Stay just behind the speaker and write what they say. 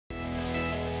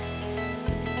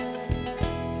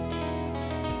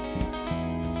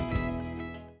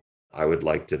I would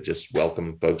like to just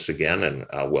welcome folks again and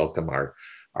welcome our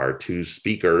two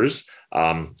speakers,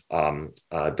 Dr.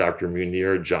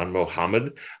 Munir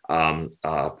Janmohamed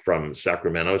from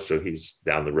Sacramento, so he's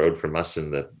down the road from us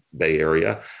in the Bay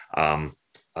Area,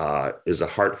 is a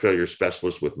heart failure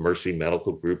specialist with Mercy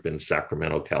Medical Group in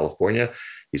Sacramento, California.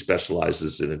 He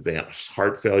specializes in advanced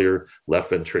heart failure,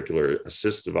 left ventricular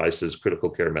assist devices, critical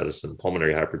care medicine,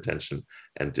 pulmonary hypertension,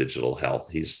 and digital health.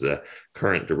 He's the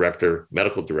current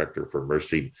medical director for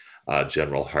Mercy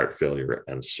General Heart Failure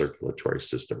and Circulatory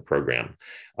System Program.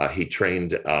 He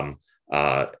trained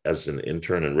as an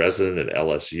intern and resident at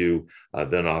LSU,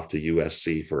 then off to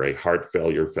USC for a heart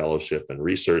failure fellowship and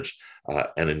research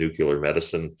and a nuclear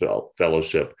medicine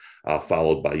fellowship,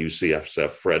 followed by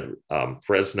UCSF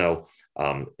Fresno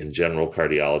in general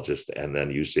cardiologist, and then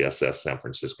UCSF San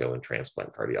Francisco in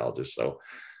transplant cardiologist. So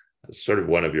sort of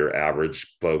one of your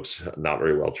average folks, not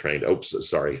very well trained. Oops,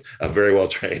 sorry, very well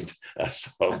trained.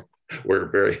 So we're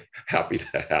very happy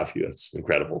to have you. It's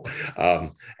incredible.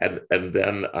 And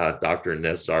then Dr.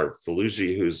 Nezar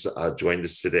Falluji, who's joined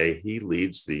us today. He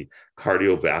leads the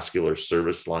cardiovascular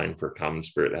service line for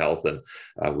CommonSpirit Health, and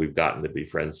we've gotten to be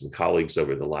friends and colleagues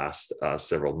over the last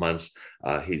several months.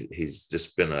 He's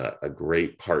just been a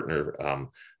great partner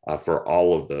for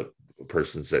all of the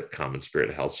persons at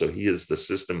CommonSpirit Health. So he is the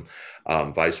system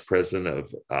vice president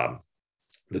of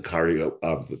the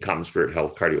CommonSpirit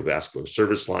Health Cardiovascular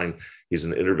Service Line. He's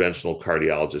an interventional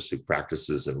cardiologist who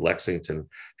practices in Lexington,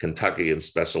 Kentucky, and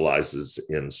specializes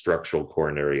in structural,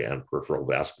 coronary, and peripheral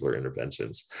vascular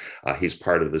interventions. He's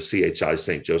part of the CHI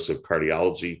St. Joseph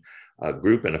Cardiology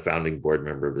Group and a founding board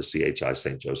member of the CHI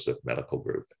St. Joseph Medical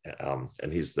Group.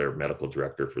 And he's their medical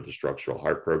director for the structural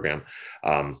heart program.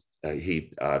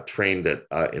 He trained in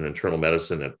internal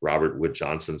medicine at Robert Wood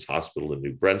Johnson's Hospital in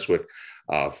New Brunswick,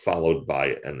 followed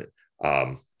by an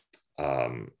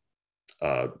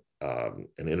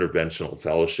interventional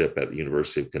fellowship at the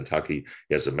University of Kentucky.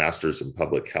 He has a master's in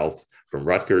public health from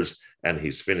Rutgers, and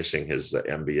he's finishing his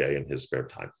MBA in his spare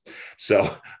time.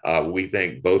 So we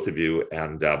thank both of you,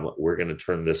 and we're going to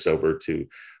turn this over to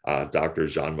Dr.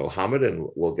 Janmohamed, and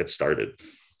we'll get started.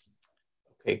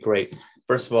 Okay, great.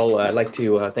 First of all, I'd like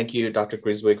to thank you, Dr.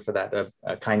 Greensweig, for that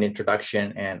kind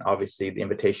introduction and obviously the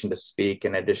invitation to speak.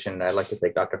 In addition, I'd like to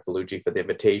thank Dr. Falluji for the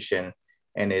invitation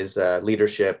and his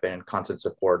leadership and constant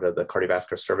support of the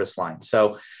cardiovascular service line.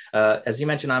 So as you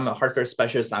mentioned, I'm a heart failure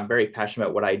specialist. I'm very passionate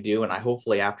about what I do. And I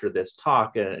hopefully after this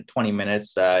talk, 20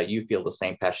 minutes, you feel the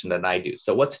same passion that I do.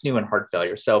 So what's new in heart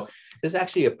failure? So this is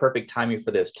actually a perfect timing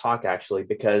for this talk, actually,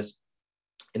 because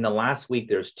in the last week,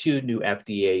 there's 2 new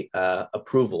FDA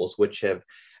approvals, which have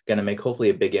going to make hopefully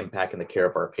a big impact in the care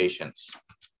of our patients.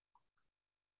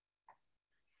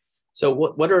 So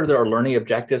what are our learning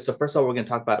objectives? So first of all, we're going to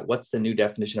talk about what's the new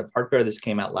definition of heart failure. This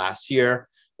came out last year.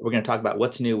 We're going to talk about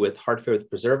what's new with heart failure with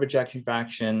preserved ejection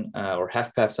fraction, or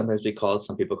HFpEF, sometimes we call it.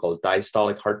 Some people call it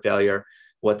diastolic heart failure.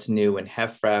 What's new in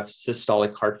HFrEF,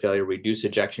 systolic heart failure, reduced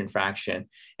ejection fraction.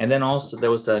 And then also there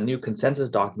was a new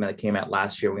consensus document that came out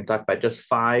last year. We're going to talk about just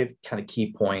 5 kind of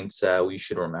key points we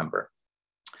should remember.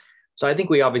 So I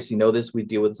think we obviously know this. We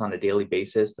deal with this on a daily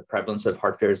basis. The prevalence of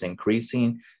heart failure is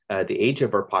increasing. The age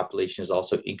of our population is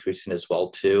also increasing as well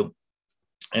too.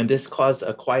 And this caused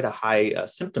quite a high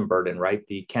symptom burden, right?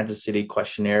 The Kansas City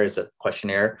questionnaire is a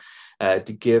questionnaire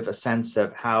to give a sense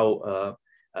of how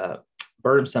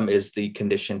burdensome is the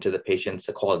condition to the patient's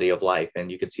quality of life.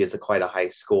 And you can see it's quite a high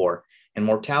score. And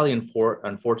mortality,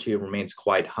 unfortunately, remains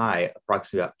quite high,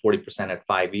 approximately about 40% at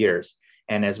 5 years.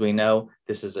 And as we know,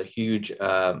 this is a huge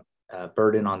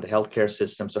burden on the healthcare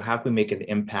system. So how can we make an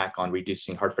impact on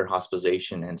reducing heart failure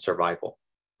hospitalization and survival?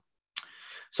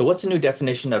 So what's the new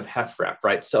definition of HFrEF,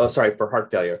 right? So sorry, for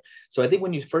heart failure. So I think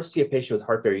when you first see a patient with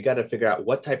heart failure, you got to figure out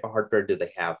what type of heart failure do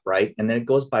they have, right? And then it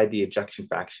goes by the ejection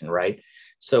fraction, right?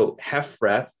 So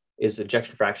HFrEF is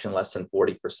ejection fraction less than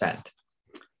 40%.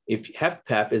 If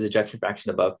HFpEF is ejection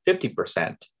fraction above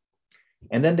 50%.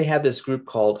 And then they have this group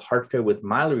called heart failure with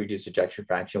mildly reduced ejection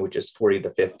fraction, which is 40 to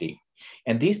 50.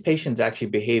 And these patients actually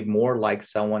behave more like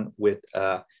someone with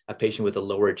a patient with a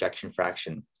lower ejection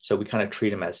fraction. So we kind of treat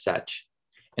them as such.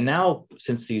 And now,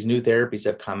 since these new therapies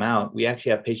have come out, we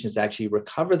actually have patients actually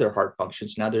recover their heart function.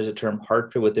 So now there's a term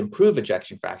heart failure with improved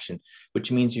ejection fraction,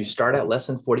 which means you start at less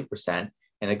than 40%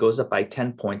 and it goes up by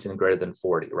 10 points and greater than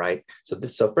 40, right?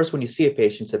 So first, when you see a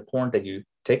patient, it's important that you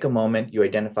take a moment, you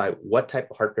identify what type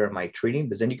of heart failure am I treating,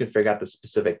 because then you can figure out the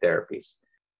specific therapies.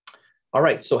 All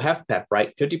right, so HFpEF,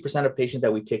 right? 50% of patients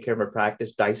that we take care of in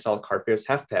practice, diastolic heart failure is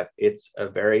HFpEF. It's a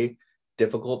very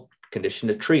difficult condition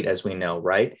to treat, as we know,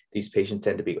 right? These patients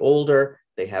tend to be older,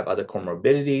 They have other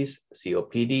comorbidities,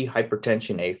 COPD,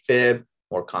 hypertension, AFib,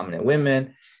 more common in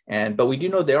women. But we do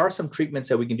know there are some treatments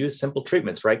that we can do, simple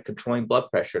treatments, right? Controlling blood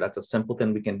pressure, that's a simple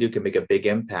thing we can do, can make a big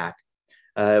impact.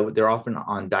 They're often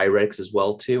on diuretics as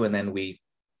well too. And then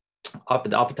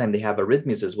oftentimes they have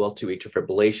arrhythmias as well too, atrial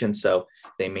fibrillation. So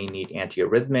they may need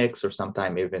antiarrhythmics or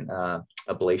sometimes even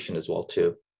ablation as well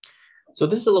too. So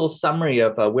this is a little summary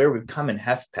of where we've come in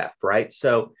HFpEF, right?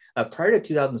 So prior to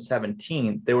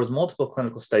 2017, there was multiple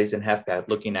clinical studies in HFpEF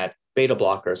looking at beta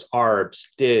blockers, ARBs,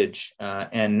 DIG,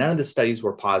 and none of the studies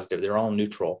were positive. They're all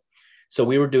neutral. So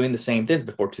we were doing the same things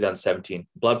before 2017,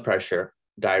 blood pressure,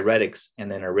 diuretics,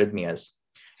 and then arrhythmias.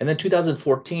 And then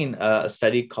 2014, a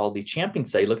study called the Champion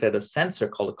study looked at a sensor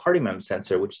called a CardioMEMS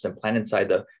sensor, which is implanted inside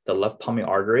the left pulmonary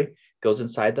artery, goes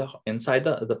inside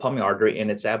the pulmonary artery, and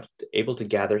it's able to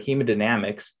gather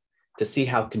hemodynamics to see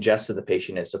how congested the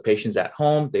patient is. So patients at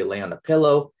home, they lay on a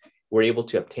pillow, we're able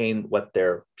to obtain what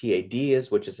their PAD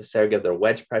is, which is a surrogate of their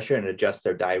wedge pressure, and adjust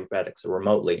their diuretics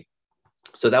remotely.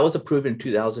 So that was approved in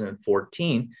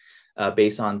 2014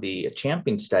 based on the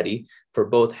Champion study for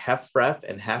both HFrEF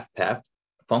and HFpEF,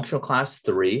 functional class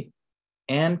 3,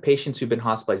 and patients who've been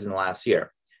hospitalized in the last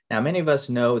year. Now, many of us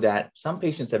know that some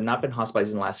patients have not been hospitalized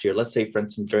in the last year. Let's say, for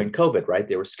instance, during COVID, right?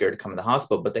 They were scared to come to the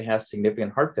hospital, but they have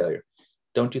significant heart failure.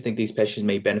 Don't you think these patients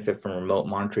may benefit from remote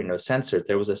monitoring of sensors?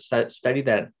 There was a study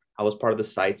that I was part of the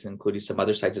sites, including some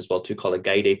other sites as well too, called a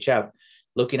Guide HF,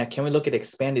 looking at, can we look at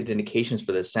expanded indications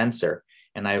for this sensor?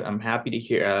 And I'm happy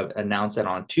to announce that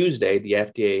on Tuesday, the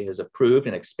FDA has approved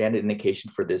an expanded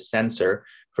indication for this sensor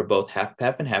for both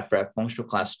HFpEF and HFrEF, functional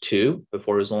class 2,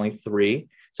 before it was only 3,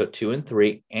 so 2 and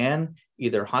 3, and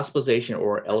either hospitalization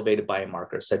or elevated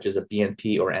biomarkers, such as a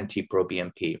BNP or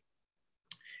NT-proBNP.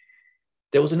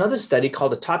 There was another study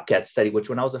called the TopCat study, which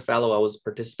when I was a fellow, I was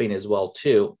participating as well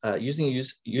too, using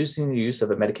the use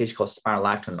of a medication called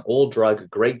spironolactone, an old drug, a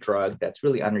great drug that's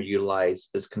really underutilized.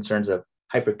 There's concerns of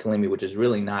hyperkalemia, which is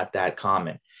really not that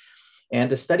common. And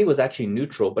the study was actually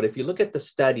neutral, but if you look at the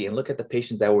study and look at the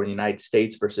patients that were in the United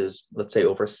States versus, let's say,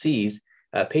 overseas,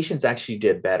 patients actually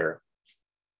did better.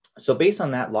 So based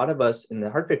on that, a lot of us in the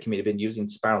heart failure community have been using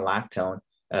spironolactone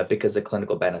because of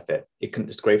clinical benefit.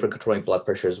 It's great for controlling blood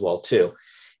pressure as well too.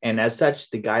 And as such,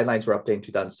 the guidelines were updated in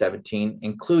 2017,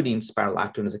 including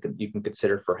spironolactone as you can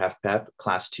consider for HFpEF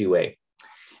class 2A.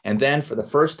 And then for the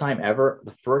first time ever,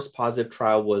 the first positive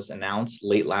trial was announced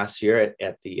late last year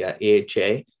at the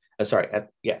AHA. I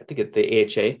think at the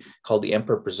AHA, called the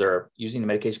Emperor Preserve, using a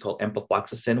medication called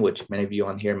empagliflozin, which many of you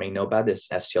on here may know about. This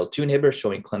SGLT2 inhibitor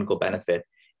showing clinical benefit.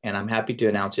 And I'm happy to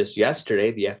announce just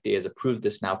yesterday, the FDA has approved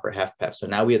this now for HFpEF. So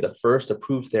now we have the first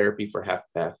approved therapy for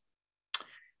HFpEF.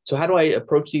 So how do I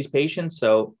approach these patients?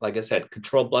 So like I said,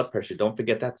 control blood pressure. Don't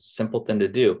forget that's a simple thing to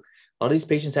do. A lot of these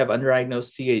patients have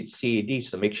underdiagnosed CAD,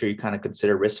 so make sure you kind of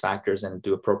consider risk factors and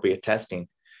do appropriate testing.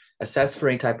 Assess for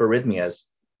any type of arrhythmias.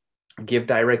 Give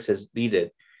diuretics as needed.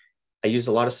 I use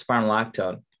a lot of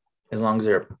spironolactone as long as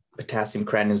their potassium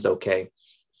creatinine is okay.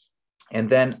 And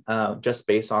then just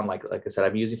based on, like I said,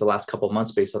 I've been using for the last couple of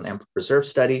months based on the Emperor Preserve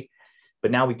study,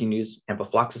 but now we can use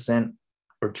empagliflozin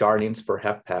or Jardiance for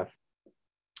HFpEF.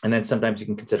 And then sometimes you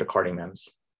can consider CardioMEMS.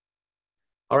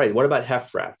 All right, what about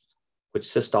HFrEF, which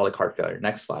is systolic heart failure?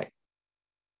 Next slide.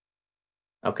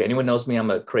 Okay, anyone knows me,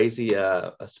 I'm a crazy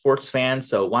a sports fan.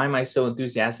 So why am I so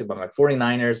enthusiastic about my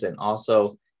 49ers and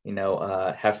also,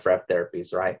 HFrEF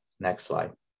therapies, right? Next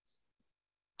slide.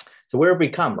 So where have we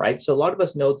come, right? So a lot of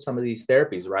us know some of these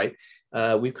therapies, right?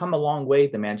 We've come a long way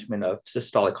in the management of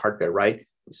systolic heart failure, right?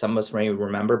 Some of us may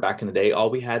remember back in the day, all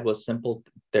we had was simple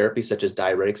therapies such as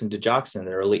diuretics and digoxin in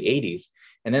the early 80s.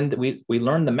 And then we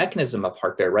learned the mechanism of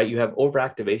heart failure, right? You have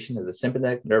overactivation of the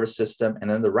sympathetic nervous system and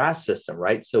then the RAS system,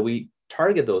 right? So we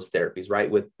target those therapies,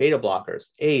 right, with beta blockers,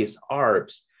 ACE,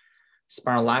 ARBs,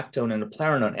 spironolactone, and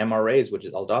eplerenone, MRAs, which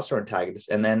is aldosterone antagonists,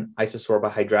 and then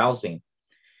isosorbitol.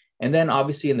 And then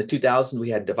obviously in the 2000s, we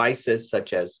had devices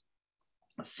such as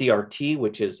CRT,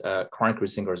 which is chronic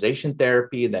resynchronization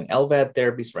therapy, and then LVAD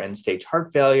therapies for end-stage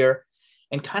heart failure.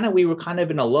 And we were kind of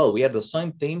in a lull. We had the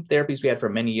same therapies we had for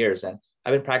many years. And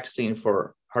I've been practicing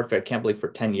for heart failure, I can't believe, for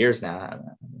 10 years now. I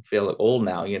feel old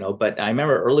now, but I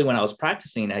remember early when I was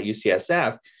practicing at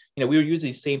UCSF, we were using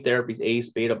these same therapies, ACE,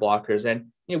 beta blockers,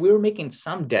 and we were making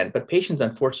some dent, but patients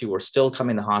unfortunately were still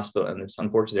coming to the hospital, and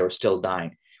unfortunately they were still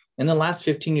dying. In the last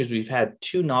 15 years, we've had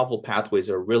two novel pathways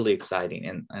that are really exciting,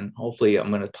 and hopefully I'm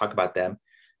going to talk about them.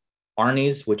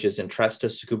 ARNIs, which is Entresto,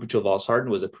 sacubitril, valsartan,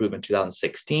 was approved in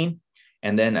 2016.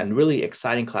 And then a really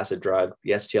exciting class of drug,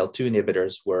 the SGLT2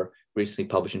 inhibitors, were recently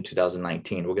published in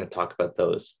 2019. We're going to talk about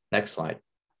those. Next slide.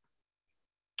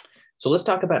 So let's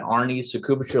talk about ARNIs,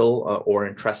 sacubitril, or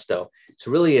Entresto. It's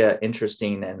really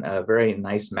interesting and a very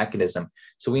nice mechanism.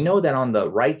 So we know that on the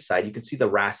right side, you can see the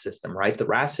RAS system, right? The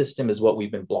RAS system is what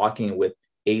we've been blocking with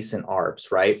ACE and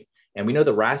ARBs, right? And we know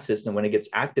the RAS system, when it gets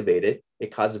activated,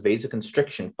 it causes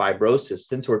vasoconstriction, fibrosis,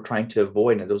 since we're trying to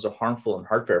avoid, and those are harmful in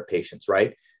heart failure patients,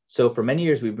 right? So for many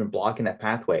years, we've been blocking that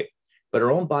pathway. But our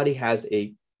own body has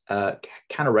a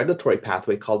counter-regulatory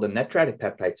pathway called the natriuretic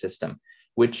peptide system,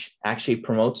 which actually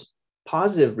promotes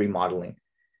positive remodeling,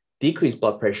 decreased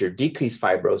blood pressure, decreased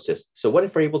fibrosis. So what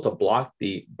if we're able to block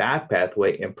the bad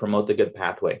pathway and promote the good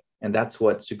pathway? And that's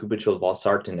what sacubitril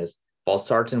valsartan is.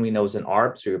 Valsartan, we know, is an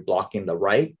ARB, so you're blocking the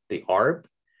right, the ARB,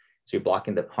 so you're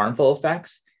blocking the harmful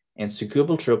effects, and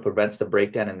sacubitril prevents the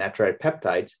breakdown in natriuretic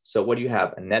peptides. So what do you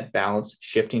have? A net balance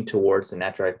shifting towards the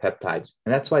natriuretic peptides.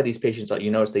 And that's why these patients, you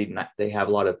notice they have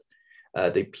a lot of,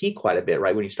 they pee quite a bit,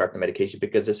 right, when you start the medication,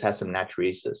 because this has some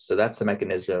natriuresis. So that's the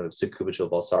mechanism of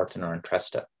sacubitril valsartan or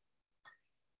Entresto.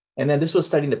 And then this was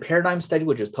studying the Paradigm study,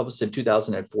 which was published in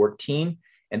 2014.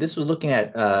 And this was looking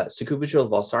at sacubitril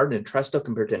valsartan and Entresto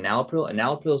compared to enalapril.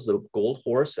 Enalapril is the gold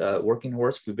horse, working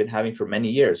horse we've been having for many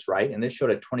years, right? And this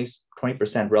showed a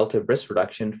 20% relative risk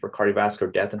reduction for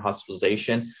cardiovascular death and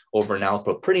hospitalization over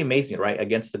enalapril. Pretty amazing, right?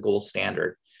 Against the gold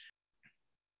standard.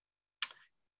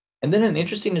 And then an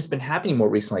interesting has been happening more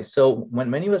recently. So when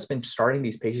many of us have been starting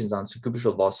these patients on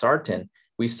sacubitril valsartan,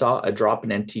 we saw a drop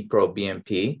in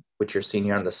NT-proBNP, which you're seeing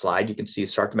here on the slide. You can see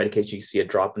start the medication, you see a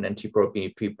drop in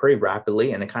NT-proBNP pretty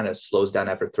rapidly, and it kind of slows down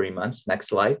after 3 months. Next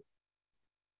slide.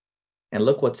 And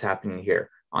look what's happening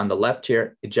here. On the left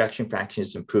here, ejection fraction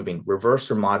is improving, reverse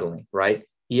remodeling, right?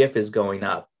 EF is going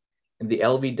up, and the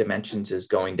LV dimensions is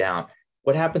going down.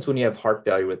 What happens when you have heart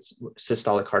failure with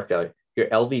systolic heart failure? Your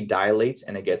LV dilates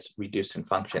and it gets reduced in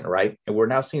function, right? And we're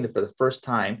now seeing that for the first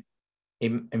time, a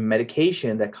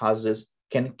medication that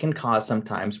can cause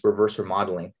sometimes reverse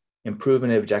remodeling,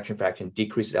 improvement of ejection fraction,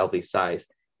 decreased LV size.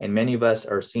 And many of us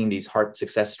are seeing these heart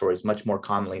success stories much more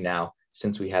commonly now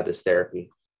since we have this therapy.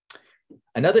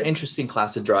 Another interesting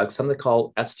class of drugs, something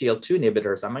called SGLT2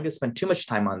 inhibitors. I'm not going to spend too much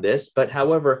time on this, but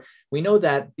however, we know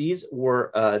that these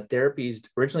were therapies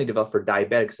originally developed for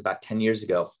diabetics about 10 years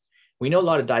ago. We know a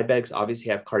lot of diabetics obviously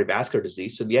have cardiovascular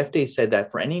disease. So the FDA said that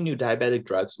for any new diabetic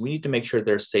drugs, we need to make sure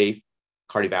they're safe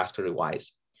cardiovascularly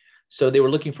wise. So they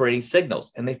were looking for any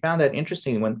signals. And they found that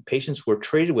interesting when patients were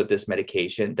treated with this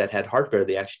medication that had heart failure,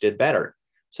 they actually did better.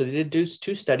 So they did do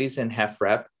 2 studies in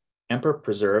HFrEF, Emperor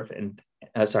preserved and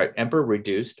Emperor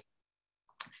reduced,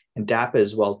 and DAPA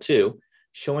as well too,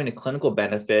 showing a clinical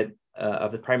benefit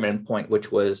of the primary endpoint,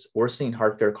 which was worsening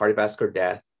heart failure, cardiovascular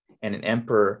death, and an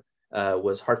Emperor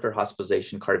was heart failure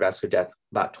hospitalization, cardiovascular death,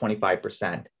 about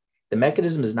 25%. The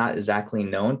mechanism is not exactly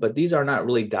known, but these are not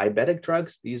really diabetic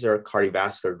drugs. These are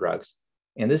cardiovascular drugs.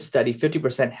 In this study,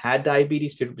 50% had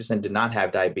diabetes, 50% did not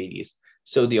have diabetes.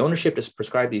 So the ownership to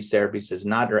prescribe these therapies is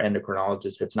not our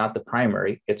endocrinologist. It's not the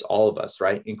primary. It's all of us,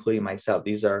 right? Including myself.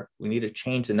 We need to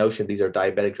change the notion these are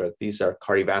diabetic drugs. These are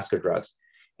cardiovascular drugs.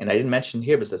 And I didn't mention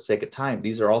here, but for the sake of time,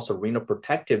 these are also renal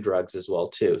protective drugs as well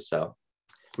too. So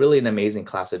really an amazing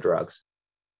class of drugs.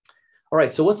 All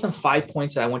right, so what's some 5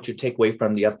 points that I want you to take away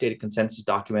from the updated consensus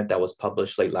document that was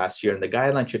published late last year? And the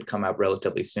guideline should come out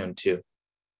relatively soon too.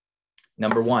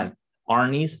 Number 1,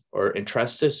 ARNIs or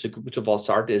Entresto sacubitril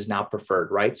valsartan is now preferred,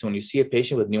 right? So when you see a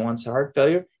patient with new onset heart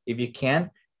failure, if you can,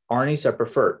 ARNIs are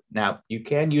preferred. Now, you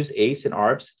can use ACE and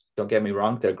ARBs. Don't get me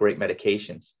wrong, they're great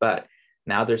medications. But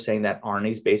now they're saying that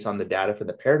ARNIs, based on the data from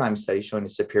the Paradigm study showing a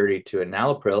superiority to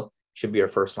enalapril, should be our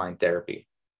first-line therapy.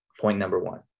 Point number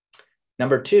 1.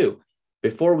 Number 2,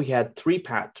 before we had three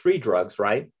drugs,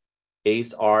 right?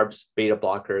 ACE, ARBs, beta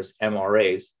blockers,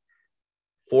 MRAs.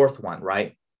 4th one,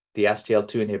 right? The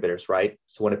SGLT2 inhibitors, right?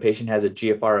 So when a patient has a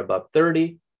GFR above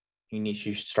 30, you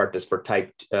should start this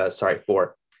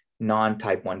for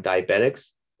non-type 1 diabetics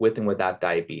with and without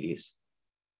diabetes.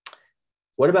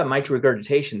 What about mitral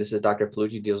regurgitation? This is Dr.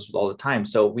 Falluji deals with all the time.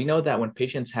 So we know that when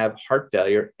patients have heart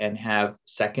failure and have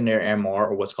secondary MR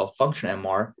or what's called functional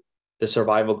MR, the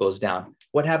survival goes down.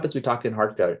 What happens when we talk in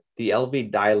heart failure? The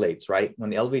LV dilates, right?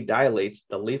 When the LV dilates,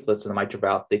 the leaflets in the mitral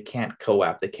valve, they can't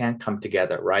coap, they can't come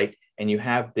together, right? And you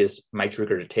have this mitral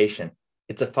regurgitation.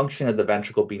 It's a function of the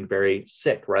ventricle being very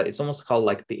sick, right? It's almost called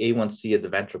like the A1C of the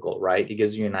ventricle, right? It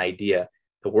gives you an idea.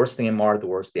 The worse the MR, the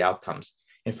worse the outcomes.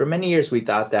 And for many years, we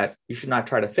thought that you should not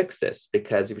try to fix this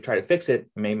because if you try to fix it,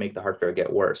 it may make the heart failure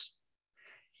get worse.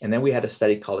 And then we had a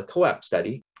study called a COAP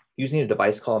study using a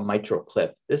device called a mitral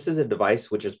clip. This is a device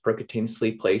which is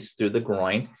percutaneously placed through the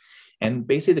groin. And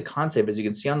basically the concept, as you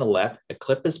can see on the left, a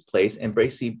clip is placed and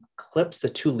basically clips the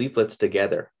 2 leaflets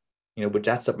together. which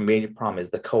that's a major problem, is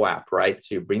the coap, right?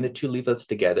 So you bring the two leaflets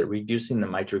together, reducing the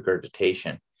mitral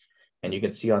regurgitation. And you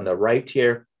can see on the right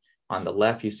here, on the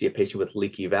left, you see a patient with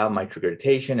leaky valve mitral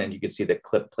regurgitation, and you can see the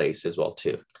clip place as well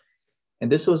too.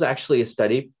 And this was actually a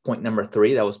study, point number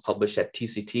 3, that was published at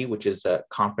TCT, which is a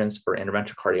conference for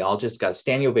interventional cardiologists, got a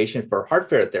standing ovation for heart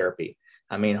failure therapy.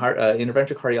 I mean,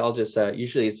 interventional cardiologists,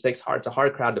 usually it's a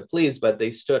hard crowd to please, but they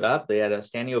stood up, they had a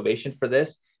standing ovation for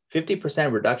this.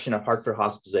 50% reduction of heart failure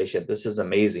hospitalization. This is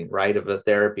amazing, right, of a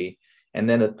therapy. And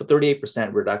then a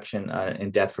 38% reduction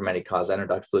in death from any cause. I don't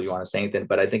know, Dr. Falluji, you want to say anything,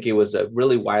 but I think it was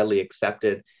really widely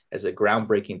accepted as a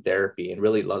groundbreaking therapy, and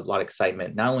really a lot of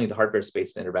excitement, not only in the heart failure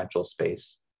space, but interventional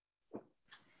space.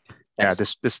 Yeah,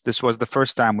 this was the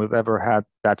first time we've ever had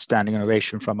that standing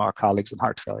ovation from our colleagues in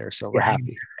heart failure. So we're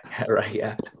happy. Right,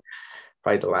 yeah.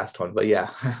 Probably the last one, but yeah.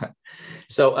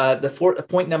 So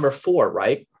point number 4,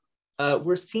 right?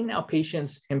 We're seeing now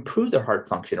patients improve their heart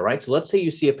function, right? So let's say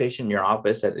you see a patient in your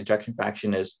office that ejection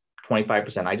fraction is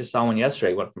 25%. I just saw one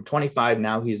yesterday, went from 25,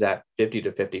 now he's at 50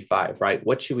 to 55, right?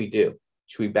 What should we do?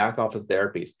 Should we back off of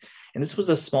therapies? And this was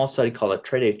a small study called a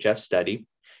TRADE-HF study,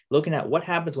 looking at what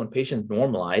happens when patients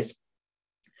normalize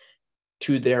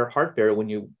to their heart failure when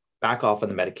you back off on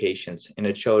the medications. And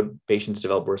it showed patients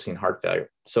develop worsening heart failure.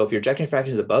 So if your ejection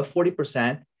fraction is above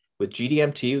 40% with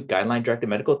GDMT, guideline-directed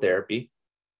medical therapy,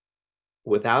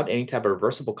 without any type of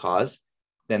reversible cause,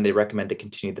 then they recommend to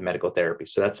continue the medical therapy.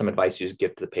 So that's some advice you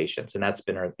give to the patients. And that's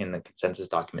been in the consensus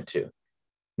document too.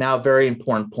 Now, very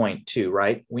important point too,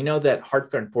 right? We know that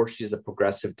heart failure, unfortunately, is a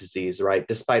progressive disease, right?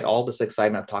 Despite all this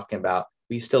excitement I'm talking about,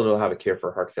 we still don't have a cure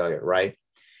for heart failure, right?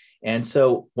 And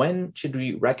so when should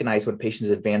we recognize when patients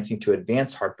are advancing to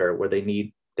advanced heart failure, where they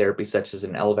need therapy such as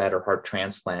an LVAD or heart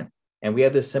transplant? And we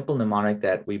have this simple mnemonic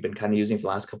that we've been kind of using for the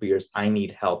last couple of years: I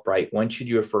need help, right? When should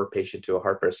you refer a patient to a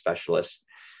heart failure specialist?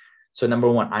 So number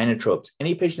 1, inotropes.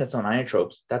 Any patient that's on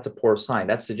inotropes, that's a poor sign.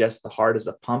 That suggests the heart as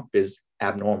a pump is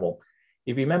abnormal.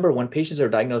 If you remember, when patients are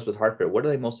diagnosed with heart failure, what do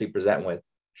they mostly present with?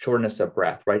 Shortness of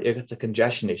breath, right? If it's a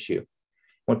congestion issue.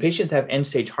 When patients have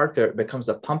end-stage heart failure, it becomes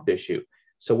a pump issue.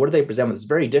 So what do they present with? It's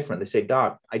very different. They say,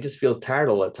 doc, I just feel tired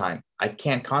all the time. I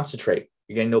can't concentrate.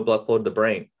 You're getting no blood flow to the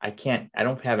brain. I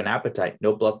don't have an appetite,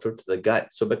 no blood flow to the gut.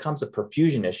 So it becomes a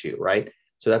perfusion issue, right?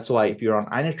 So that's why if you're on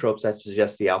inotropes, that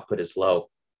suggests the output is low.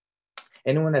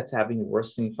 Anyone that's having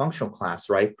worsening functional class,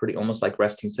 right? Pretty almost like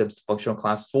resting symptoms, functional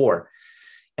class 4.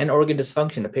 And organ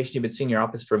dysfunction, a patient you've been seeing in your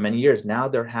office for many years, now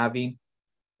they're having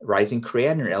rising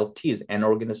creatinine, LFTs, and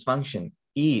organ dysfunction.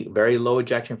 E, very low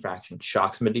ejection fraction,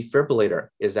 shocks from a defibrillator.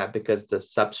 Is that because the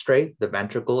substrate, the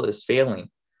ventricle, is failing?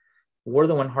 We're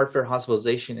the one heart failure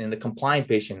hospitalization in the compliant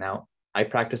patient. Now, I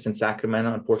practice in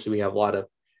Sacramento. Unfortunately, we have a lot of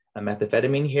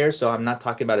methamphetamine here. So I'm not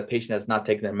talking about a patient that's not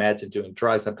taking their meds and doing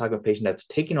drugs. I'm talking about a patient that's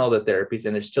taking all the therapies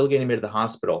and they're still getting admitted to the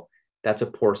hospital. That's a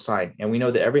poor sign. And we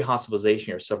know that every hospitalization,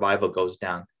 your survival goes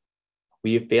down.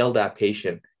 We have failed that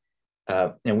patient.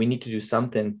 And we need to do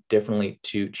something differently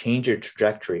to change your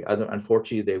trajectory.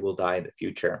 Unfortunately, they will die in the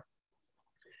future.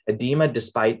 Edema,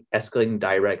 despite escalating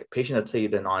diuretic. Patient, let's say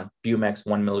you've been on Bumex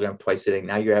 1 milligram twice a day.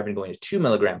 Now you're having going to 2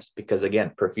 milligrams because,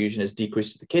 again, perfusion is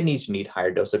decreased to the kidneys. You need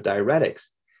higher dose of diuretics.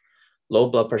 Low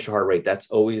blood pressure, heart rate. That's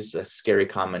always a scary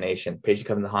combination. Patient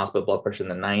comes in the hospital, blood pressure in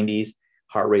the 90s,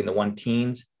 heart rate in the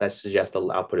 110s. That suggests the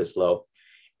output is low.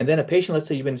 And then a patient, let's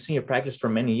say you've been seeing your practice for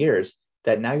many years,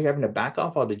 that now you're having to back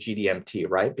off all the GDMT,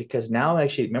 right? Because now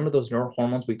actually, remember those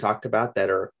neurohormones we talked about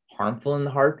that are harmful in the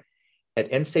heart?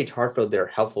 At end-stage heart failure, they're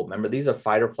helpful. Remember, these are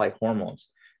fight or flight hormones.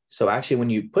 So actually, when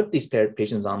you put these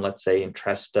patients on, let's say,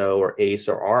 Entresto or ACE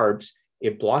or ARBs,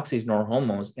 it blocks these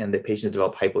neurohormones and the patients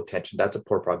develop hypotension. That's a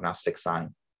poor prognostic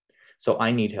sign. So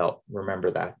I need help.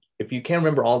 Remember that. If you can't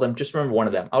remember all of them, just remember one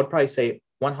of them. I would probably say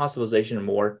one hospitalization or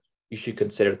more, you should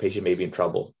consider the patient may be in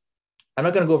trouble. I'm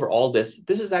not going to go over all this.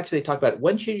 This is actually talk about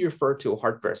when should you refer to a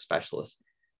heart failure specialist.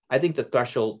 I think the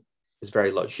threshold is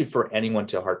very low. You should refer anyone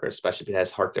to a heart failure specialist if it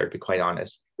has heart failure, to be quite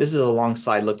honest. This is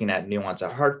alongside looking at nuance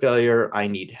of heart failure, I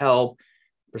need help,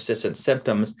 persistent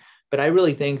symptoms. But I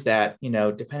really think that,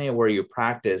 depending on where you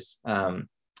practice,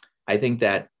 I think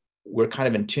that we're kind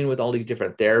of in tune with all these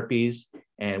different therapies,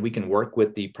 and we can work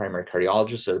with the primary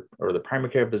cardiologist or the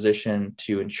primary care physician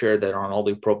to ensure that on all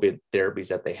the appropriate therapies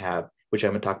that they have, which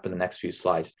I'm going to talk about in the next few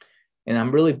slides. And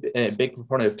I'm really a big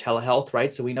proponent of telehealth,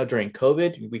 right? So we know during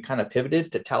COVID, we kind of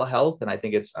pivoted to telehealth. And I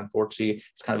think it's unfortunately,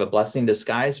 it's kind of a blessing in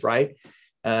disguise, right?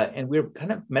 And we're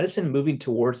kind of medicine moving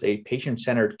towards a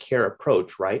patient-centered care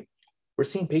approach, right? We're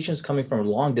seeing patients coming from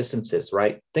long distances,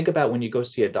 right? Think about when you go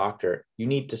see a doctor, you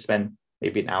need to spend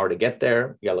maybe an hour to get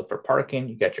there. You got to look for parking,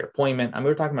 you get your appointment. I mean,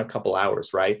 we're talking about a couple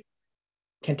hours, right?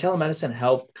 can telemedicine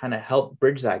help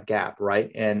bridge that gap,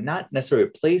 right? And not necessarily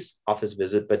replace office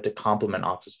visit, but to complement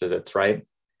office visits, right?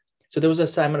 So there was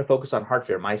I'm going to focus on heart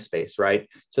failure, my space, right?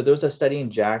 So there was a study in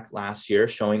JACC last year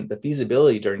showing the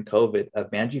feasibility during COVID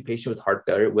of managing patients with heart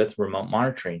failure with remote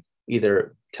monitoring,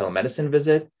 either telemedicine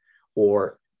visit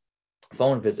or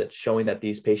phone visits, showing that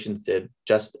these patients did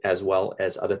just as well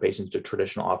as other patients did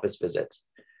traditional office visits.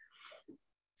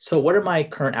 So what are my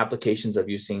current applications of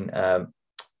using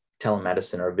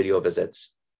telemedicine or video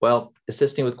visits? Well,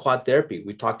 assisting with quad therapy.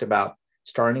 We talked about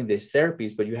starting these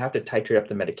therapies, but you have to titrate up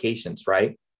the medications,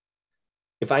 right?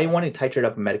 If I want to titrate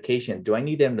up a medication, do I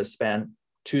need them to spend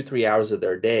 2-3 hours of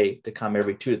their day to come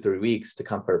every 2 to 3 weeks to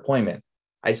come for an appointment?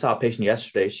 I saw a patient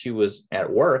yesterday. She was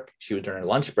at work. She was during a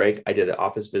lunch break. I did an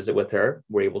office visit with her.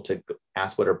 We're able to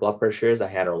ask what her blood pressure is. I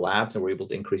had her labs, and we're able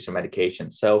to increase her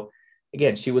medication. So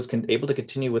again, she was able to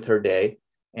continue with her day,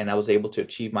 and I was able to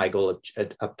achieve my goal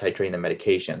of titrating the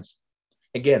medications.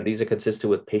 Again, these are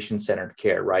consistent with patient-centered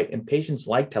care, right? And patients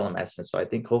like telemedicine, so I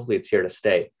think hopefully it's here to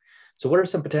stay. So what are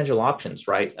some potential options,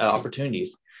 right?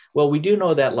 Opportunities? Well, we do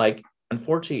know that, like,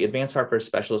 unfortunately, advanced heart failure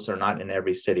specialists are not in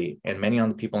every city, and many of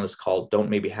the people on this call don't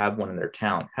maybe have one in their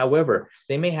town. However,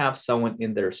 they may have someone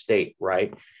in their state,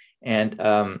 right? And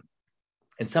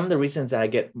some of the reasons that I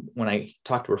get when I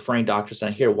talk to referring doctors and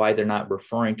I hear why they're not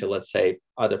referring to, let's say,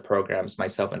 other programs,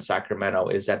 myself in Sacramento,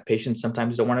 is that patients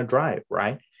sometimes don't want to drive,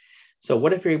 right? So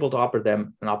what if you're able to offer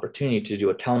them an opportunity to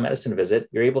do a telemedicine visit?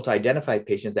 You're able to identify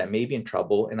patients that may be in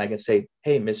trouble, and I can say,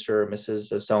 hey, Mr. or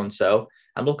Mrs. So-and-so,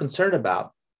 I'm a little concerned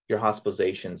about your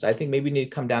hospitalizations. I think maybe you need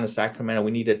to come down to Sacramento.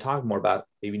 We need to talk more about,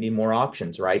 maybe need more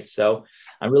options, right? So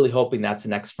I'm really hoping that's the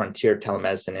next frontier,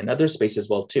 telemedicine, in other spaces as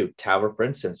well too. TAVR, for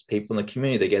instance, people in the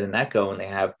community, they get an echo and they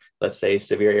have, let's say,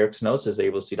 severe aortic stenosis, they're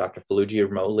able to see Dr. Falluji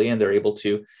remotely, and they're able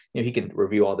to, he can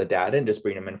review all the data and just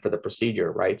bring them in for the procedure,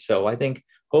 right? So I think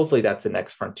hopefully that's the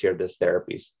next frontier of this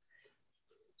therapies.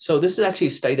 So this is actually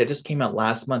a study that just came out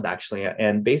last month, actually.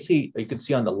 And basically, you can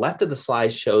see on the left of the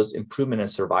slide shows improvement in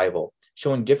survival,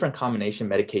 showing different combination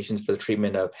medications for the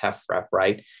treatment of HFrEF,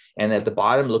 right? And at the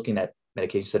bottom, looking at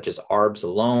medications such as ARBs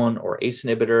alone or ACE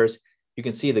inhibitors, you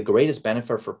can see the greatest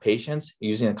benefit for patients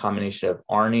using a combination of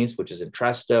ARNIs, which is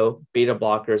Entresto, beta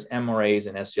blockers, MRAs,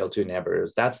 and SGLT2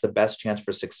 inhibitors. That's the best chance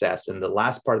for success. And the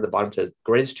last part of the bottom says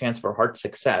greatest chance for heart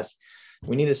success.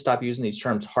 We need to stop using these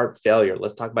terms heart failure.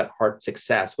 Let's talk about heart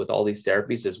success with all these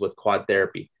therapies is with quad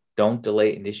therapy. Don't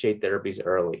delay, initiate therapies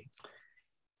early.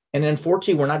 And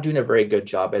unfortunately, we're not doing a very good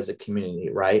job as a community,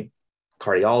 right?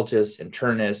 Cardiologists,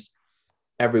 internists,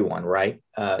 everyone, right?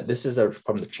 This is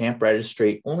from the CHAMP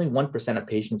registry. Only 1% of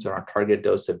patients are on targeted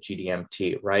dose of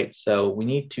GDMT, right? So we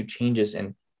need to change this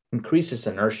and increase this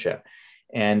inertia.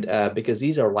 And because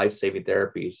these are life-saving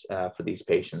therapies for these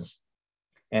patients.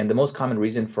 And the most common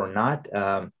reason for not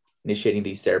initiating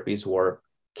these therapies were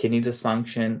kidney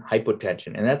dysfunction,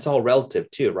 hypotension, and that's all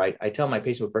relative too, right? I tell my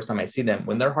patient the first time I see them,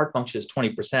 when their heart function is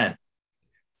 20%,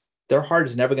 their heart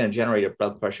is never going to generate a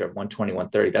blood pressure of 120,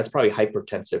 130. That's probably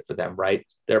hypertensive for them, right?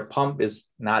 Their pump is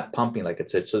not pumping like it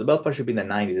said. So the blood pressure should be in the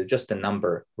 90s. It's just a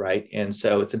number, right? And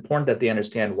so it's important that they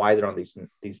understand why they're on these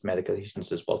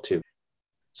medications as well too.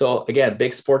 So again,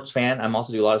 big sports fan. I'm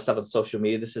also do a lot of stuff on social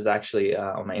media. This is actually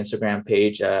on my Instagram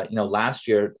page. Last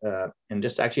year and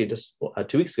just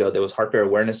 2 weeks ago, there was Heart Failure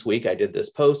Awareness Week. I did this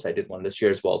post. I did one this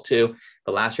year as well too.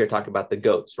 But last year I talked about the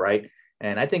GOATs, right?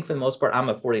 And I think for the most part, I'm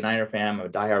a 49er fan. I'm a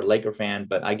diehard Laker fan,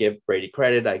 but I give Brady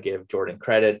credit. I give Jordan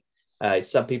credit.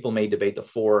 Some people may debate the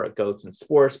 4 GOATs in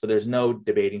sports, but there's no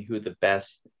debating who the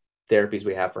best therapies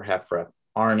we have for HFrEF: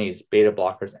 ARNIs, beta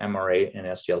blockers, MRA, and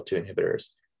SGLT2 inhibitors.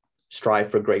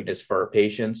 Strive for greatness for our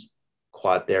patients,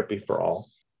 quad therapy for all.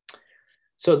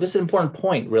 So this is an important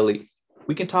point, really.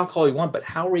 We can talk all you want, but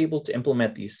how are we able to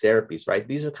implement these therapies, right?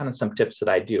 These are kind of some tips that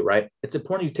I do, right? It's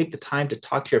important you take the time to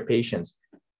talk to your patients,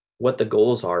 what the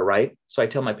goals are, right? So I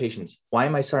tell my patients, why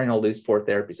am I starting all these 4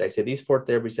 therapies? I say these 4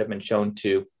 therapies have been shown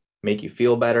to make you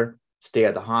feel better, stay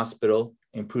at the hospital,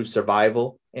 improve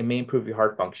survival, and may improve your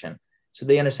heart function. So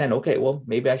they understand, okay, well,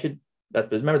 maybe I should. But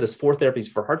remember, there's 4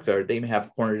 therapies for heart failure. They may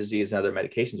have coronary disease and other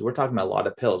medications. We're talking about a lot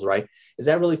of pills, right? Is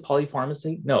that really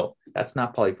polypharmacy? No, that's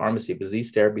not polypharmacy, because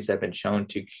these therapies have been shown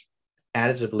to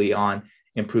additively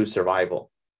improve survival.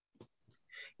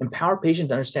 Empower patients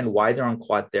to understand why they're on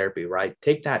quad therapy, right?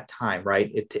 Take that time,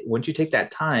 right? Once you take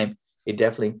that time, it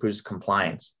definitely improves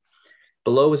compliance.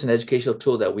 Below is an educational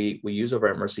tool that we use over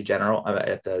at Mercy General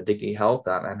at Dignity Health.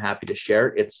 I'm happy to share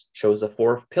it. It shows the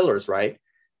 4 pillars, right?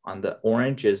 On the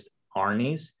orange is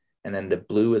ARNIs, and then the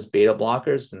blue is beta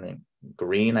blockers, and then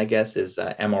green, I guess, is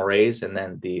MRAs, and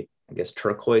then the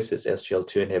turquoise is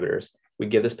SGLT2 inhibitors. We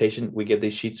give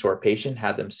these sheets to our patient,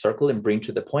 have them circle and bring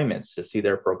to the appointments to see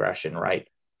their progression, right?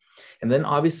 And then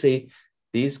obviously,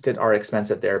 these are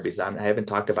expensive therapies. I haven't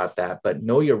talked about that, but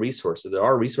know your resources. There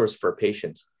are resources for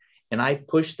patients. And I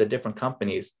push the different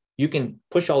companies. You can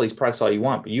push all these products all you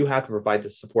want, but you have to provide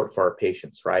the support for our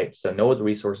patients, right? So know the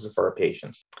resources for our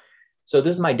patients. So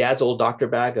this is my dad's old doctor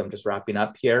bag. I'm just wrapping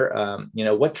up here.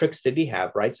 What tricks did he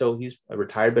have, right? So he's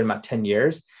retired, been about 10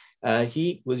 years.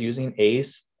 He was using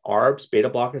ACE, ARBs, beta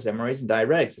blockers, MRAs, and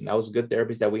diuretics, and that was good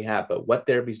therapies that we have. But what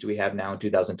therapies do we have now in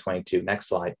 2022? Next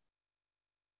slide.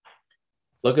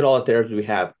 Look at all the therapies we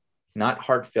have. Not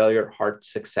heart failure, heart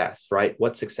success, right?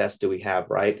 What success do we have,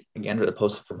 right? Again, to the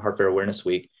post from Heart Failure Awareness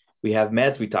Week, we have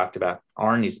meds we talked about,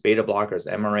 ARNIs, beta blockers,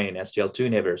 MRA and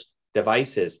SGLT2 inhibitors,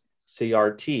 devices,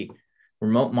 CRT,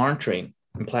 remote monitoring,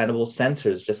 implantable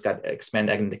sensors just got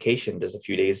expanded indication just a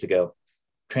few days ago.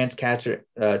 Transcatheter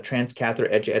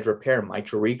edge-to-edge repair,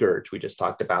 mitral regurg, we just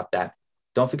talked about that.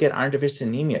 Don't forget iron deficiency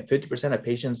anemia. 50% of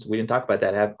patients, we didn't talk about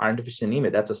that, have iron deficiency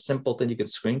anemia. That's a simple thing you can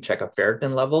screen, check a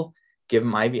ferritin level, give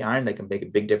them IV iron, they can make a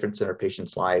big difference in our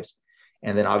patients' lives.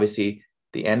 And then obviously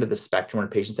the end of the spectrum, when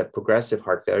patients have progressive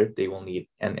heart failure, they will need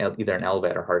either an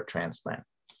LVAD or heart transplant.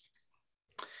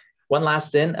 One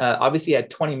last thing, obviously I had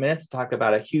 20 minutes to talk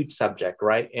about a huge subject,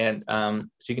 right? And so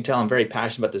you can tell I'm very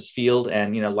passionate about this field.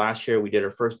 And, last year we did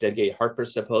our first dedicated heart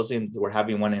failure symposium. We're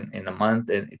having one in a month,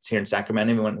 and it's here in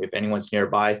Sacramento. If anyone's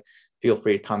nearby, feel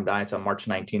free to come by. It's on March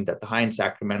 19th at the High in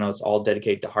Sacramento. It's all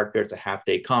dedicated to heart failure. It's a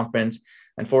half-day conference.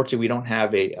 Unfortunately, we don't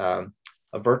have a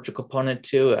virtual component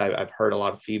to. I've heard a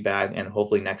lot of feedback, and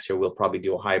hopefully next year we'll probably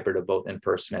do a hybrid of both in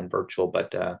person and virtual.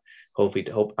 But I'm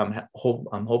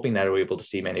hoping that we're able to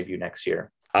see many of you next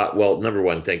year. Well, number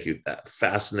one, thank you.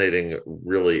 Fascinating,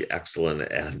 really excellent,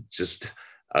 and just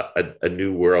a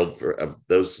new world for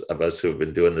those of us who have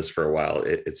been doing this for a while.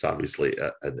 It's obviously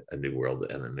a new world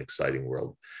and an exciting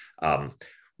world.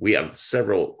 We have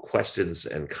several questions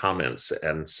and comments,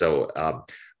 and so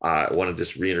I want to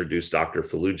just reintroduce Dr.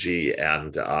 Falluji,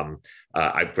 and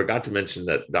I forgot to mention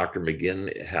that Dr.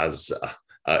 McGinn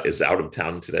is out of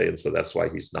town today, and so that's why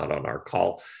he's not on our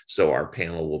call. So our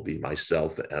panel will be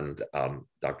myself and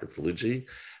Dr. Falluji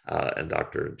and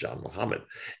Dr. Janmohamed.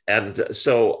 And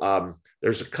so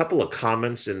there's a couple of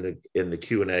comments in the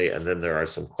Q&A, and then there are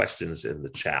some questions in the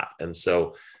chat. And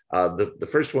so the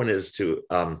first one is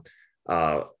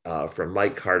from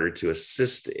Mike Carter: to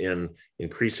assist in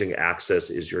increasing access,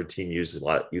 is your team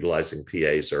utilizing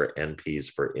PAs or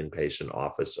NPs for inpatient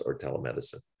office or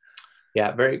telemedicine?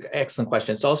 Yeah, very excellent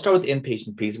question. So I'll start with the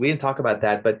inpatient piece. We didn't talk about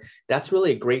that, but that's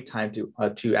really a great time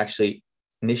to actually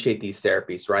initiate these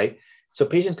therapies, right? So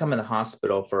patients come in the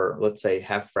hospital for, let's say,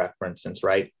 HFrEF, for instance,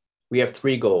 right? We have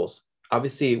 3 goals.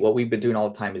 Obviously, what we've been doing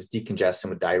all the time is decongestion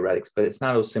with diuretics, but it's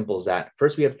not as simple as that.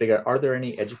 First, we have to figure out, are there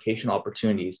any educational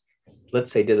opportunities?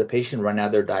 Let's say, did the patient run out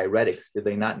of their diuretics? Did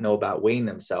they not know about weighing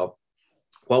themselves?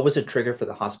 What was the trigger for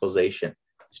the hospitalization?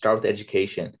 Start with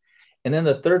education. And then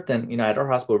the third thing, at our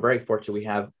hospital, we're very fortunate. We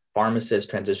have pharmacists,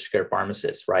 transition care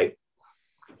pharmacists, right?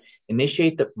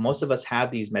 Most of us have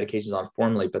these medications on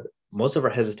formulary, but most of our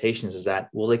hesitations is that,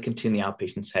 will they continue the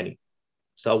outpatient setting?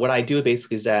 So what I do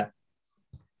basically is that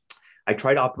I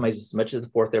try to optimize as much of the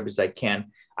 4 therapies as I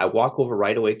can. I walk over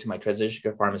right away to my transition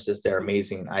care pharmacists. They're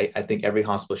amazing. I think every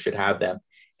hospital should have them.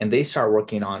 And they start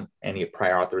working on any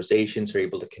prior authorizations, are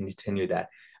able to continue that.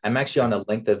 I'm actually on a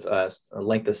length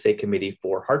of stay committee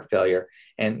for heart failure.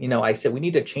 And, I said, we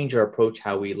need to change our approach,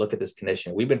 how we look at this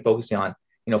condition. We've been focusing on,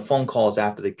 phone calls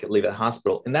after they leave the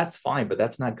hospital, and that's fine, but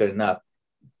that's not good enough.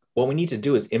 What we need to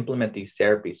do is implement these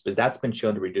therapies, because that's been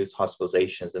shown to reduce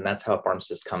hospitalizations, and that's how a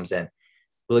pharmacist comes in.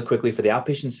 Really quickly, for the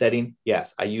outpatient setting,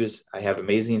 yes, I have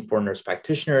amazing informed nurse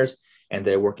practitioners, and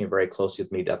they're working very closely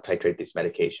with me to up-titrate these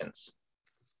medications.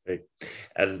 Great.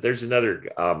 And there's another,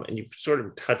 and you've sort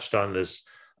of touched on this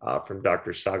from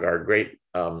Dr. Sagar. Great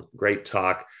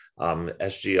talk.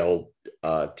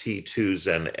 SGLT2s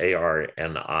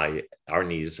and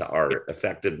ARNIs are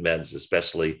effective meds,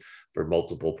 especially for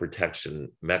multiple protection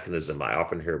mechanism. I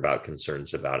often hear about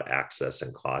concerns about access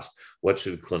and cost. What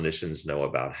should clinicians know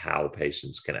about how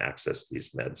patients can access these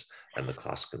meds and the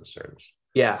cost concerns?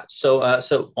 Yeah,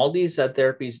 so all these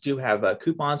therapies do have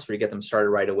coupons for you to get them started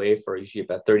right away for usually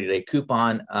about 30-day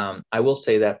coupon. I will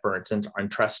say that, for instance,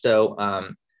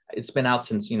 Entresto, it's been out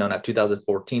since, now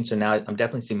 2014. So now I'm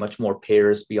definitely seeing much more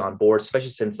payers be on board,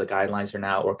 especially since the guidelines are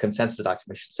now, or consensus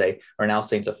documents should say, are now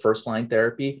saying it's a first-line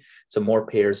therapy. So more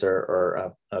payers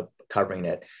are covering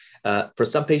it. For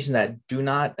some patients that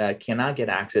cannot get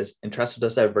access, Entresto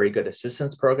does have a very good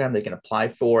assistance program they can apply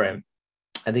for. And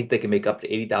I think they can make up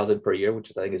to 80,000 per year,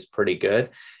 which I think is pretty good,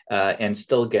 and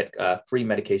still get free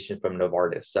medication from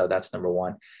Novartis. So that's number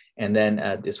one. And then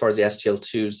as far as the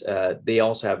SGLT2s, they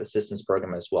also have assistance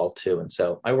program as well too. And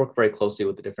so I work very closely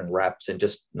with the different reps and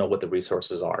just know what the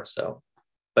resources are. So,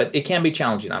 but it can be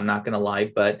challenging. I'm not going to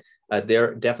lie, but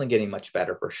they're definitely getting much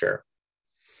better for sure.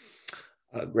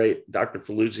 Great. Dr.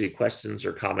 Falluji, questions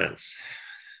or comments?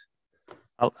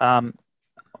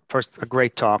 First, a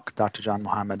great talk, Dr.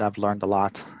 Janmohamed. I've learned a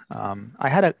lot. I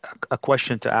had a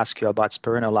question to ask you about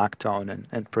spironolactone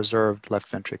and preserved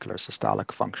left ventricular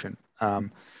systolic function.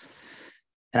 And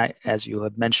as you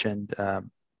have mentioned,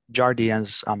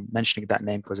 Jardiance, I'm mentioning that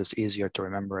name because it's easier to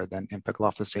remember than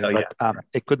empagliflozin.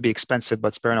 It could be expensive,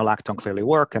 but spironolactone clearly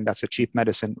work, and that's a cheap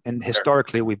medicine. And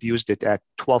historically, we've used it at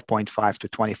 12.5 to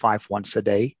 25 once a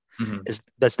day. Mm-hmm.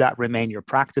 Does that remain your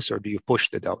practice, or do you push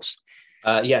the dose?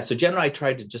 So generally I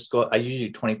try to just go, I usually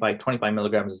 25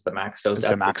 milligrams is the max dose.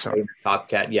 That's the maximum. Top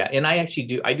cat. Yeah. And I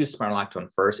do spironolactone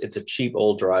first. It's a cheap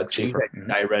old drug. So you use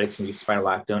diuretics and use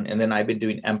spironolactone. And then I've been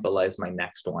doing Empala as my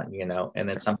next one, and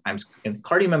then sometimes, and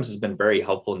CardioMEMS has been very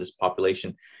helpful in this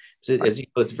population. So as you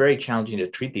know, it's very challenging to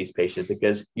treat these patients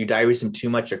because you diurese them too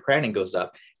much, your creatinine goes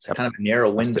up. It's kind of a narrow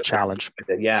window. That's the challenge.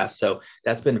 Yeah. So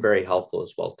that's been very helpful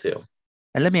as well too.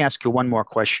 And let me ask you one more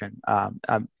question.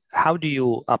 How do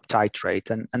you up titrate?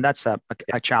 And that's a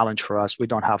challenge for us. We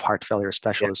don't have heart failure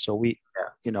specialists, so we,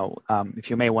 if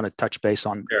you may want to touch base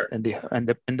on in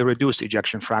the reduced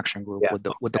ejection fraction group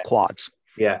with the quads.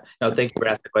 Yeah, no, thank you for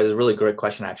asking the question. It's a really great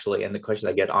question actually, and the question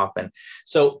I get often.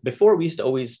 So before we used to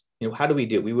always, how do we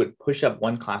do? We would push up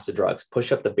one class of drugs,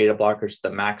 push up the beta blockers,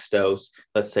 the max dose,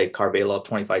 let's say Carvedilol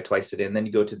 25 twice a day, and then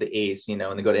you go to the A's, and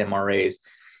then go to MRAs.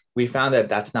 We found that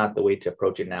that's not the way to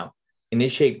approach it now.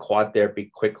 Initiate quad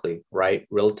therapy quickly, right?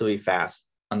 Relatively fast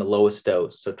on the lowest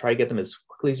dose. So try to get them as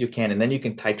quickly as you can, and then you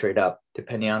can titrate up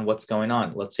depending on what's going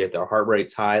on. Let's say if their heart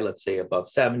rate's high, let's say above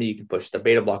 70, you can push the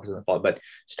beta blockers in the fall, but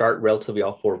start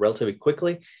all four relatively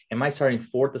quickly. Am I starting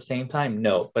 4 at the same time?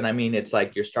 No, but I mean, it's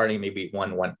like you're starting maybe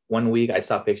one week. I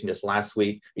saw a patient just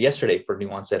yesterday for new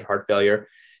onset heart failure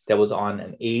that was on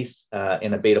an ACE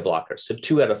and a beta blocker. So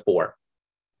 2 out of 4.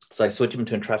 So I switched him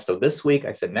to Entresto this week.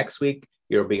 I said, next week,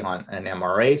 you'll be on an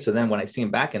MRA. So then when I see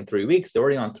him back in 3 weeks, they're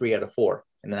already on 3 out of 4.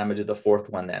 And then I'm going to do the 4th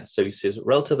one then. So he says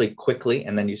relatively quickly,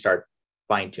 and then you start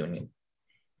fine tuning.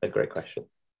 A great question.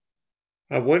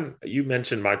 When you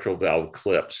mentioned mitral valve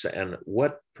clips, and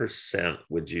what percent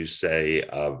would you say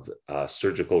of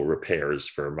surgical repairs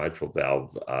for mitral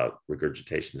valve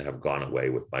regurgitation have gone away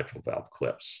with mitral valve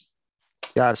clips?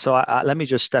 Yeah, so let me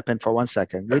just step in for 1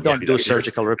 second. We don't do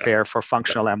surgical repair for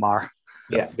functional MR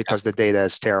because the data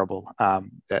is terrible.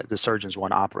 The surgeons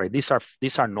want to operate. These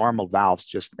are normal valves,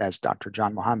 just as Dr.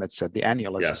 Janmohamed said, the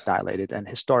annulus is dilated, and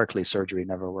historically surgery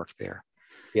never worked there.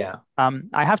 Yeah.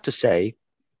 I have to say,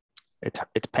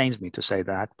 it pains me to say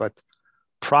that, but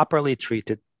properly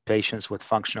treated patients with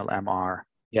functional MR,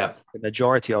 the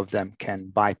majority of them can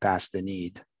bypass the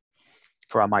need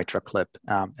for a mitral clip.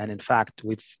 And in fact,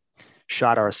 we've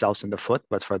shot ourselves in the foot,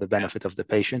 but for the benefit of the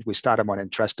patient, we start them on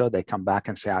Entresto, they come back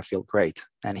and say, I feel great.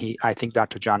 And I think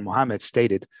Dr. Janmohamed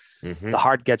stated, the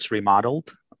heart gets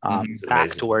remodeled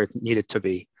back to where it needed to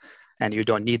be, and you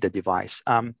don't need the device.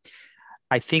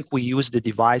 I think we use the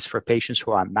device for patients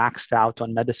who are maxed out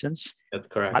on medicines. That's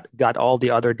correct. Got all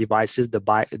the other devices, the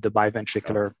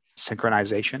biventricular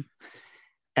synchronization.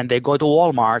 And they go to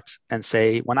Walmart and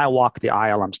say, when I walk the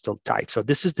aisle, I'm still tight. So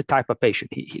this is the type of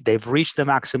patient. They've reached the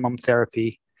maximum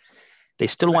therapy. They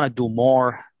still want to do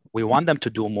more. We want them to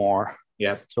do more.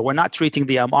 Yeah. So we're not treating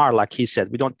the MR like he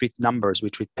said. We don't treat numbers. We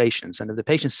treat patients. And if the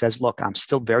patient says, look, I'm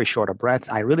still very short of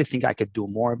breath, I really think I could do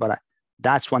more, but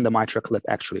that's when the mitral clip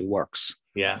actually works.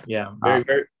 Yeah. Very,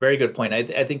 very, very good point.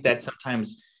 I think that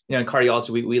sometimes, in cardiology,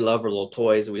 we love our little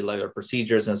toys, we love our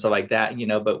procedures and stuff like that,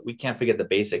 but we can't forget the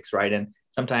basics, right? And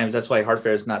sometimes that's why heart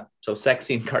failure is not so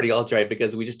sexy in cardiology, right?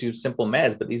 Because we just do simple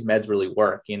meds, but these meds really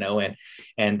work, and like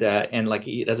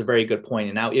that's a very good point.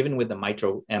 And now even with the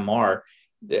mitral MR,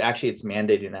 actually it's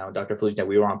mandated now, Dr. Falluji,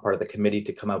 we were on part of the committee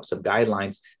to come up with some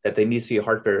guidelines that they need to see a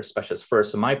heart failure specialist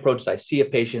first. So my approach is I see a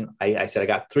patient, I said, I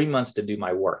got 3 months to do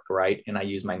my work, right? And I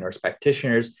use my nurse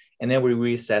practitioners, and then we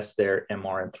reassess their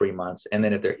MR in 3 months. And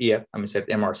then if their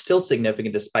MR is still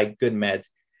significant despite good meds,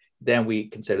 then we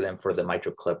consider them for the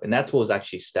mitral clip. And that's what was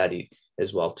actually studied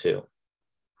as well too.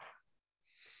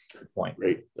 Good point.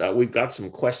 Great. We've got some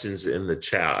questions in the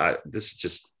chat. This is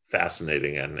just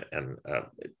fascinating and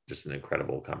just an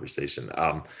incredible conversation.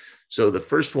 So the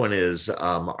first one is,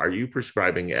 are you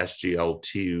prescribing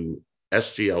SGLT2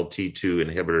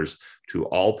 inhibitors to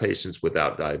all patients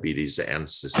without diabetes and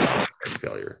systemic heart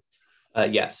failure?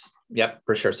 Yes. Yep,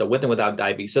 for sure. So with and without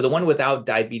diabetes. So the one without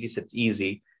diabetes, it's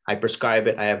easy. I prescribe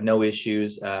it. I have no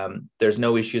issues. There's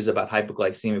no issues about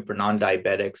hypoglycemia for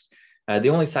non-diabetics. The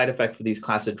only side effect for these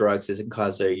class of drugs is it can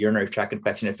cause a urinary tract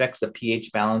infection. It affects the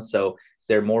pH balance. So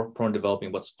they're more prone to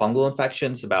developing what's fungal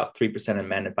infections, about 3% in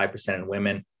men and 5% in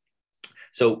women.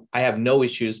 So I have no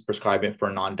issues prescribing for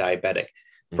a non-diabetic.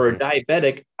 For a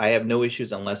diabetic, I have no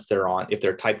issues unless if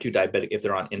they're type 2 diabetic, if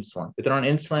they're on insulin. If they're on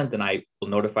insulin, then I will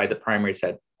notify the primary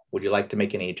said, would you like to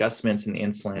make any adjustments in the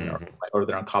insulin or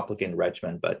they're on complicated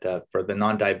regimen? But for the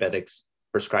non-diabetics,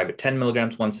 prescribe it 10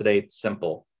 milligrams once a day. It's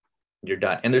simple. You're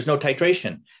done. And there's no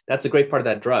titration. That's a great part of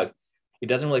that drug. It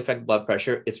doesn't really affect blood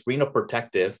pressure. It's renal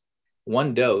protective,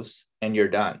 one dose, and you're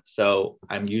done. So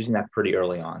I'm using that pretty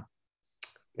early on.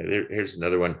 Here's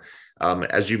another one.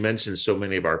 As you mentioned, so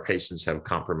many of our patients have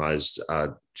compromised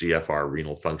GFR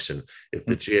renal function. If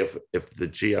the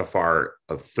GFR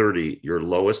of 30, your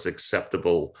lowest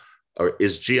acceptable, or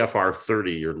is GFR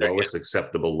 30 your lowest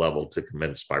acceptable level to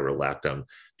commence spironolactone?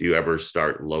 Do you ever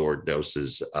start lower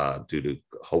doses due to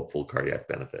hopeful cardiac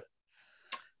benefit?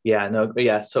 Yeah, no,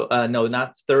 yeah. So no,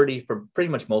 not 30 for pretty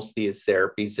much most of these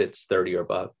therapies. It's 30 or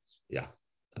above. Yeah.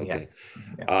 Okay.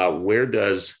 Yeah. Where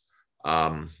does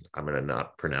I'm going to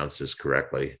not pronounce this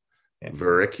correctly.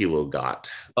 Vericiguat.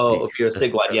 Oh,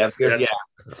 vericiguat.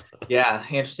 Yeah,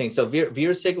 interesting. So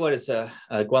vericiguat is a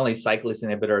guanylate cyclase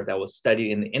inhibitor that was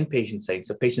studied in the inpatient setting.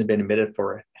 So patients have been admitted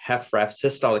for HFrEF,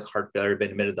 systolic heart failure, been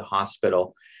admitted to the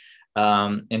hospital,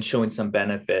 and showing some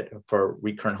benefit for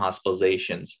recurrent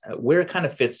hospitalizations. Where it kind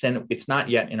of fits in, it's not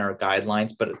yet in our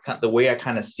guidelines, but the way I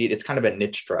kind of see it, it's kind of a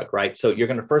niche drug, right? So you're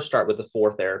going to first start with the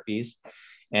 4 therapies.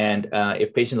 And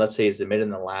if patient, let's say, is admitted in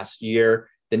the last year,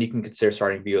 then you can consider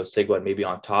starting vericiguat maybe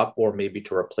on top or maybe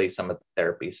to replace some of the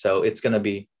therapies. So it's going to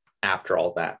be after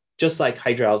all that. Just like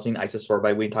hydralazine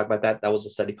isosorbide, we talked about that. That was a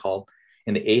study called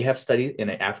in the AHEF study in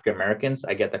African Americans.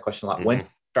 I get that question a lot. When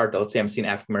start, let's say I'm seeing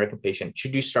an African American patient,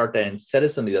 should you start that instead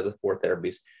of some of the other 4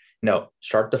 therapies? No,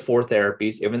 start the 4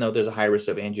 therapies, even though there's a high risk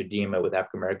of angioedema with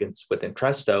African Americans with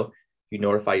Entresto. You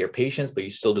notify your patients, but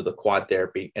you still do the quad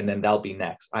therapy, and then that'll be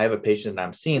next. I have a patient that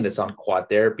I'm seeing that's on quad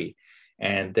therapy,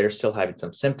 and they're still having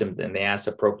some symptoms, and they asked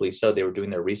appropriately so. They were doing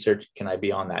their research, can I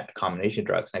be on that combination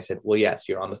drugs? And I said, well, yes,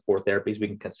 you're on the 4 therapies. We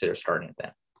can consider starting it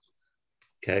then.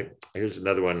 Okay, here's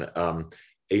another one.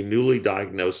 A newly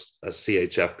diagnosed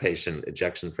CHF patient,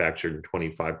 ejection fraction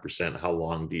 25%. How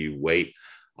long do you wait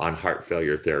on heart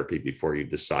failure therapy before you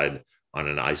decide on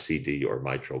an ICD or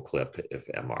mitral clip if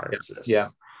MR exists? Yeah.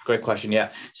 Great question.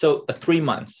 Yeah. So 3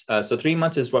 months. So 3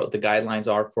 months is what the guidelines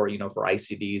are for, for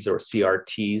ICDs or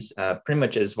CRTs, pretty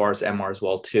much as far as MR as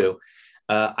well, too.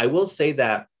 I will say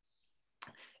that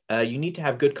you need to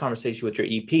have good conversation with your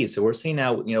EP. So we're seeing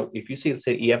now, if you see, let's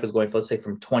say EF is going, let's say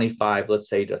from 25, let's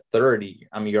say to 30,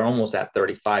 I mean, you're almost at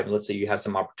 35. Let's say you have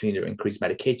some opportunity to increase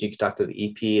medication. You can talk to the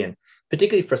EP, and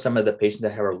particularly for some of the patients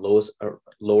that have a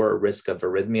lower risk of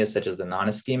arrhythmias, such as the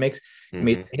non-ischemics,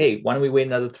 say, hey, why don't we wait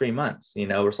another 3 months,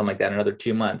 or something like that, another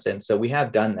 2 months. And so we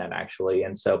have done that actually.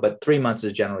 And so, but 3 months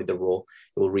is generally the rule.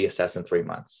 We'll reassess in 3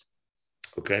 months.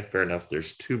 Okay, fair enough.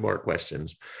 There's 2 more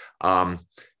questions.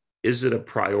 Is it a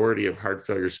priority of heart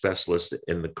failure specialists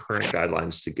in the current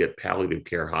guidelines to get palliative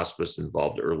care hospice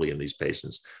involved early in these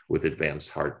patients with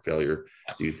advanced heart failure?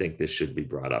 Do you think this should be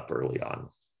brought up early on?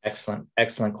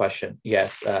 Excellent question.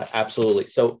 Yes, absolutely.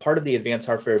 So part of the advanced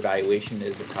heart failure evaluation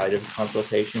is a palliative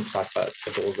consultation to talk about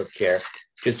the goals of care.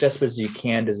 Just because you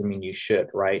can doesn't mean you should,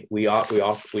 right? We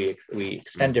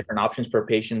extend different options for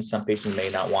patients. Some patients may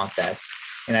not want that.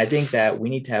 And I think that we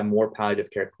need to have more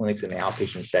palliative care clinics in the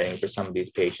outpatient setting for some of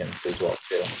these patients as well,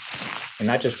 too. And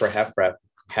not just for HFrEF,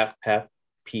 HFpEF,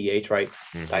 PH, right?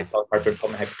 Diastolic heart failure,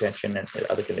 pulmonary hypertension, and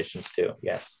other conditions too.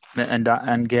 Yes.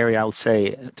 And Gary, I would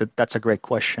say that's a great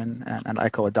question. And I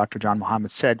echo what Dr. Janmohamed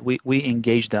said. We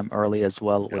engage them early as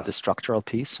well with the structural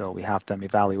piece. So we have them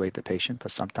evaluate the patient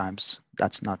because sometimes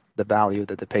that's not the value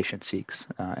that the patient seeks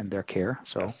in their care.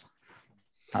 So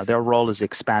their role is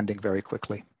expanding very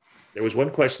quickly. There was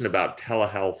one question about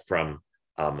telehealth from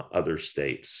other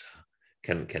states.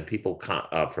 Can people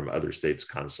from other states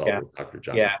consult with Dr.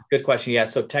 John? Yeah, good question. Yeah,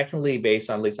 so technically, based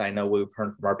on, at least I know we've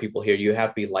heard from our people here, you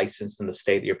have to be licensed in the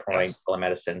state that you're providing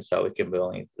telemedicine, so it can be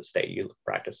only the state you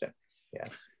practice in. Yes.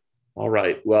 All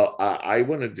right. Well, I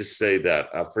want to just say that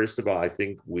first of all, I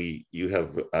think you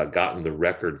have gotten the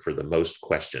record for the most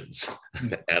questions,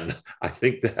 and I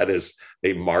think that is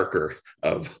a marker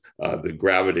of the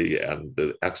gravity and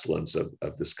the excellence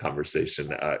of this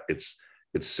conversation.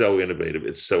 It's so innovative.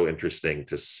 It's so interesting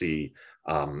to see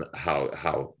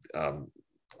how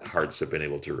hearts have been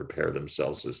able to repair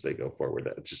themselves as they go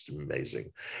forward. It's just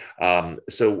amazing.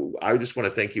 So I just want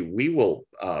to thank you. We will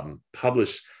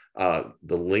publish the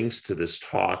links to this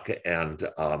talk, and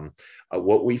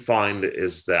what we find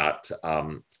is that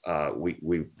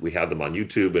we have them on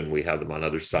YouTube and we have them on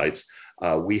other sites.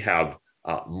 We have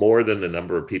more than the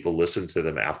number of people listen to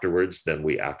them afterwards than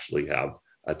we actually have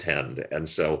attend. And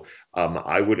so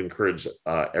I would encourage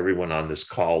everyone on this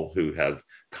call who have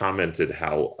commented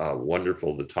how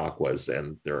wonderful the talk was,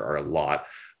 and there are a lot,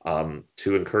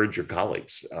 to encourage your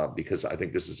colleagues, because I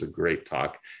think this is a great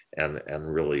talk and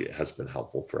really has been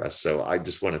helpful for us. So I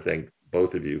just want to thank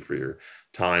both of you for your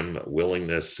time,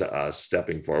 willingness,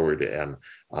 stepping forward, and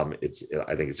I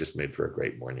think it's just made for a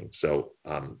great morning. So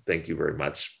thank you very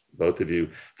much, both of you.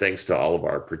 Thanks to all of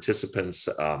our participants.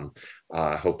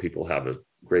 I hope people have a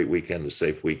great weekend, a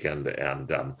safe weekend.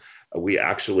 And we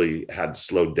actually had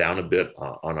slowed down a bit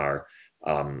on our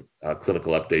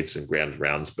clinical updates and grand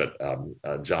rounds, but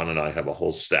John and I have a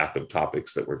whole stack of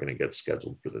topics that we're going to get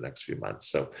scheduled for the next few months.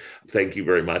 So thank you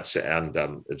very much. And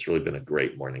it's really been a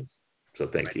great morning. So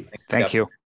thank you. Thank you.